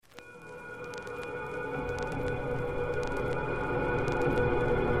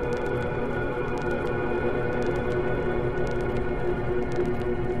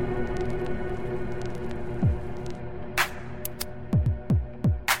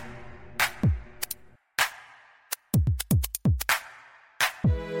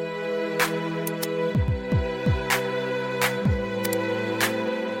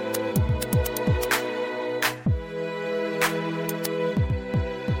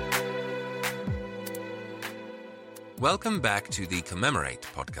Welcome back to the Commemorate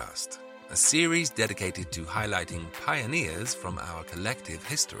podcast, a series dedicated to highlighting pioneers from our collective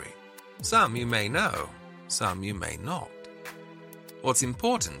history. Some you may know, some you may not. What's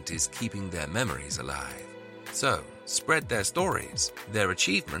important is keeping their memories alive. So, spread their stories, their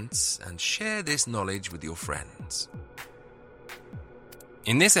achievements, and share this knowledge with your friends.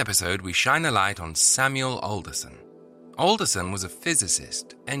 In this episode, we shine a light on Samuel Alderson. Alderson was a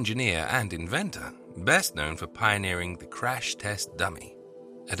physicist, engineer, and inventor, best known for pioneering the crash test dummy,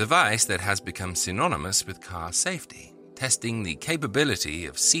 a device that has become synonymous with car safety, testing the capability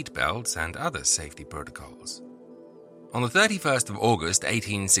of seatbelts and other safety protocols. On the 31st of August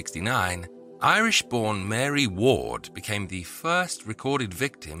 1869, Irish-born Mary Ward became the first recorded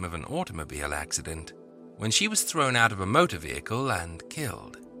victim of an automobile accident when she was thrown out of a motor vehicle and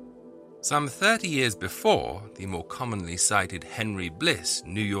killed. Some 30 years before the more commonly cited Henry Bliss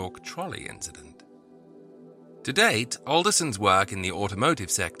New York trolley incident. To date, Alderson's work in the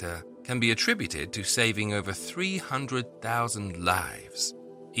automotive sector can be attributed to saving over 300,000 lives,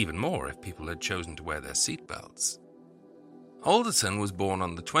 even more if people had chosen to wear their seatbelts. Alderson was born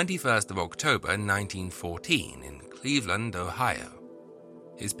on the 21st of October 1914 in Cleveland, Ohio.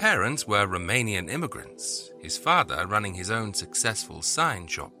 His parents were Romanian immigrants, his father running his own successful sign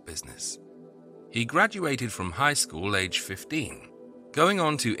shop business. He graduated from high school age 15, going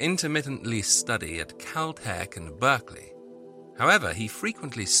on to intermittently study at Caltech and Berkeley. However, he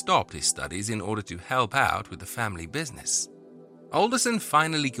frequently stopped his studies in order to help out with the family business. Alderson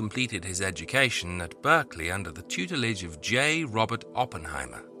finally completed his education at Berkeley under the tutelage of J. Robert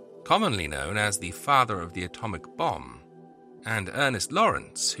Oppenheimer, commonly known as the father of the atomic bomb, and Ernest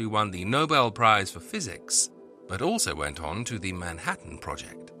Lawrence, who won the Nobel Prize for Physics, but also went on to the Manhattan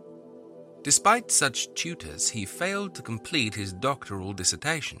Project. Despite such tutors, he failed to complete his doctoral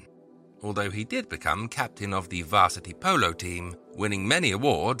dissertation, although he did become captain of the varsity polo team, winning many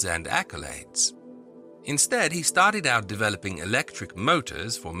awards and accolades. Instead, he started out developing electric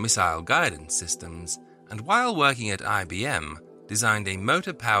motors for missile guidance systems, and while working at IBM, designed a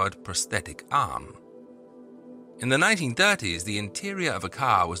motor-powered prosthetic arm. In the 1930s, the interior of a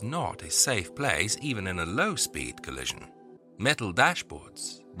car was not a safe place even in a low-speed collision. Metal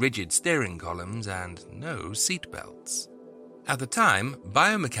dashboards, rigid steering columns, and no seatbelts. At the time,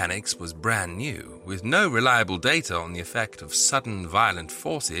 biomechanics was brand new, with no reliable data on the effect of sudden violent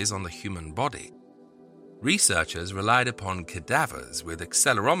forces on the human body. Researchers relied upon cadavers with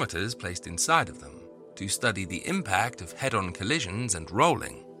accelerometers placed inside of them to study the impact of head-on collisions and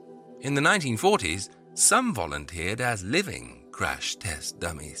rolling. In the 1940s, some volunteered as living crash test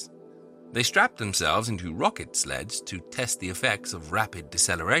dummies. They strapped themselves into rocket sleds to test the effects of rapid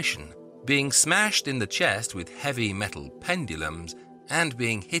deceleration, being smashed in the chest with heavy metal pendulums, and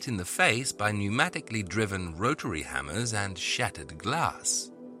being hit in the face by pneumatically driven rotary hammers and shattered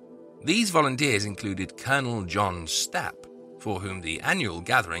glass. These volunteers included Colonel John Stapp, for whom the annual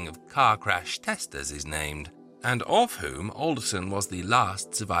gathering of car crash testers is named, and of whom Alderson was the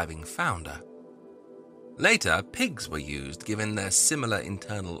last surviving founder. Later, pigs were used given their similar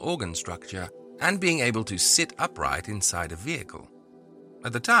internal organ structure and being able to sit upright inside a vehicle.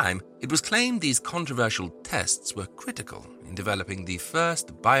 At the time, it was claimed these controversial tests were critical in developing the first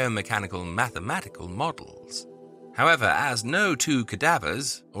biomechanical mathematical models. However, as no two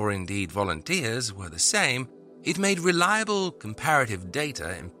cadavers, or indeed volunteers, were the same, it made reliable comparative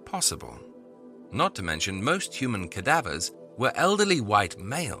data impossible. Not to mention, most human cadavers were elderly white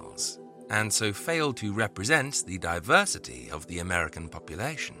males, and so failed to represent the diversity of the American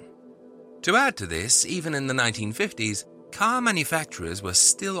population. To add to this, even in the 1950s, car manufacturers were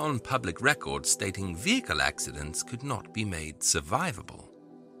still on public record stating vehicle accidents could not be made survivable.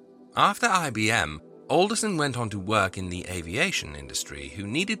 After IBM, Alderson went on to work in the aviation industry, who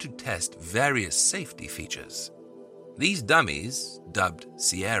needed to test various safety features. These dummies, dubbed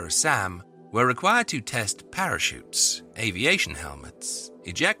Sierra Sam, were required to test parachutes, aviation helmets,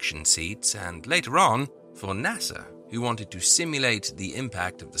 ejection seats, and later on, for NASA, who wanted to simulate the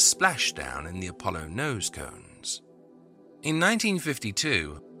impact of the splashdown in the Apollo nose cones. In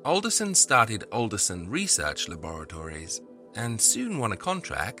 1952, Alderson started Alderson Research Laboratories and soon won a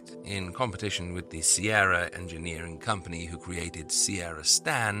contract, in competition with the Sierra Engineering Company who created Sierra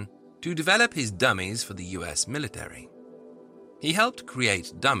Stan, to develop his dummies for the US military. He helped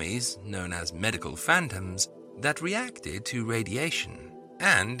create dummies, known as medical phantoms, that reacted to radiation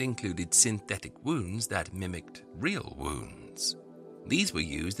and included synthetic wounds that mimicked real wounds. These were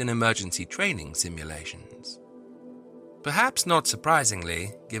used in emergency training simulations. Perhaps not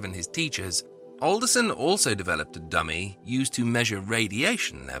surprisingly, given his teachers, Alderson also developed a dummy used to measure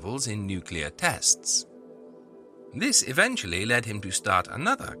radiation levels in nuclear tests. This eventually led him to start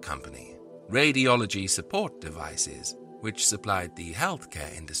another company, Radiology Support Devices, which supplied the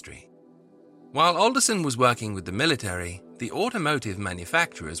healthcare industry. While Alderson was working with the military, the automotive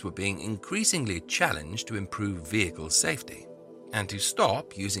manufacturers were being increasingly challenged to improve vehicle safety and to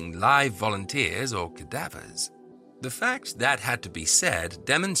stop using live volunteers or cadavers. The fact that had to be said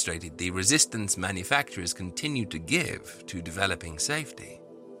demonstrated the resistance manufacturers continued to give to developing safety.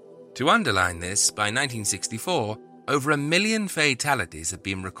 To underline this, by 1964, over 1 million fatalities had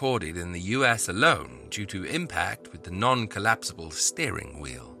been recorded in the US alone due to impact with the non-collapsible steering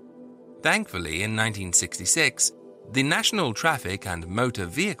wheel. Thankfully, in 1966, the National Traffic and Motor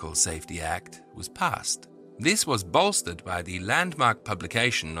Vehicle Safety Act was passed. This was bolstered by the landmark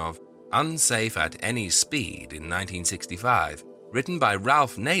publication of Unsafe at Any Speed in 1965, written by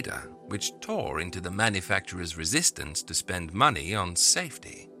Ralph Nader, which tore into the manufacturer's resistance to spend money on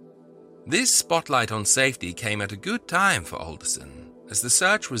safety. This spotlight on safety came at a good time for Alderson, as the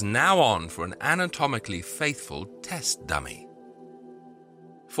search was now on for an anatomically faithful test dummy.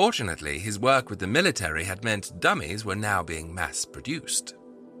 Fortunately, his work with the military had meant dummies were now being mass-produced.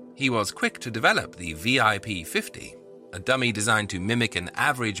 He was quick to develop the VIP-50, a dummy designed to mimic an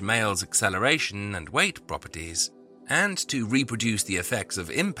average male's acceleration and weight properties, and to reproduce the effects of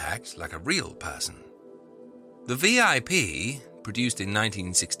impact like a real person. The VIP, produced in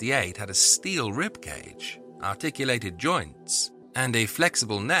 1968, had a steel ribcage, articulated joints, and a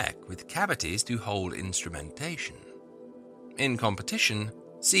flexible neck with cavities to hold instrumentation. In competition,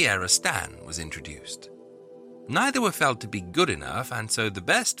 Sierra Stan was introduced. Neither were felt to be good enough, and so the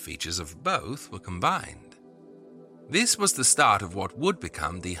best features of both were combined. This was the start of what would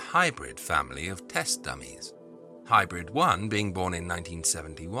become the Hybrid family of test dummies, Hybrid 1 being born in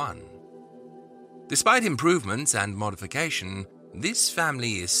 1971. Despite improvements and modification, this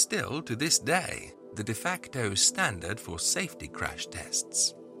family is still, to this day, the de facto standard for safety crash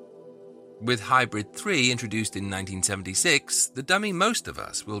tests. With Hybrid 3 introduced in 1976, the dummy most of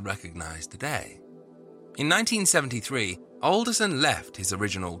us will recognize today. In 1973, Alderson left his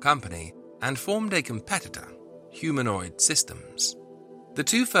original company and formed a competitor, Humanoid Systems. The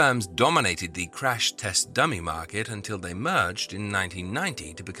two firms dominated the crash test dummy market until they merged in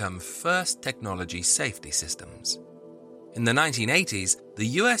 1990 to become First Technology Safety Systems. In the 1980s, the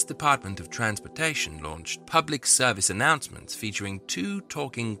U.S. Department of Transportation launched public service announcements featuring two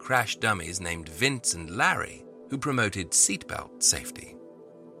talking crash dummies named Vince and Larry, who promoted seatbelt safety.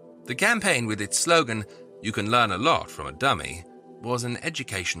 The campaign, with its slogan, "You can learn a lot from a dummy," was an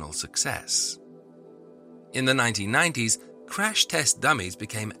educational success. In the 1990s, crash test dummies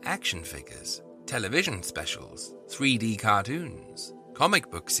became action figures, television specials, 3D cartoons,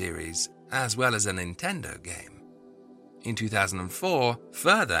 comic book series, as well as a Nintendo game. In 2004,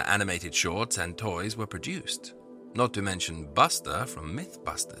 further animated shorts and toys were produced, not to mention Buster from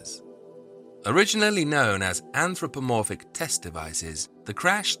Mythbusters. Originally known as anthropomorphic test devices, the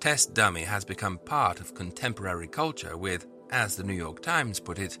crash test dummy has become part of contemporary culture with, as the New York Times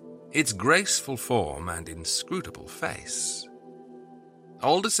put it, its graceful form and inscrutable face.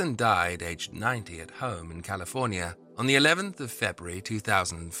 Alderson died aged 90 at home in California on the 11th of February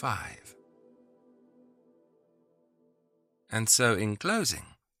 2005. And so, in closing,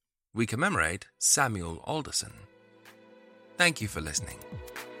 we commemorate Samuel Alderson. Thank you for listening.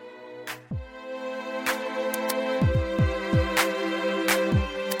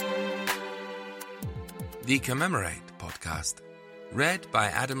 The Commemorate podcast, read by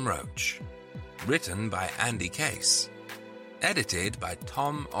Adam Roach, written by Andy Case, edited by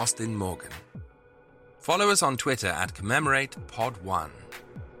Tom Austin Morgan. Follow us on Twitter at CommemoratePod1.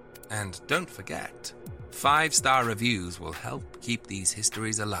 And don't forget, 5-star reviews will help keep these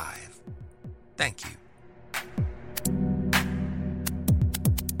histories alive. Thank you.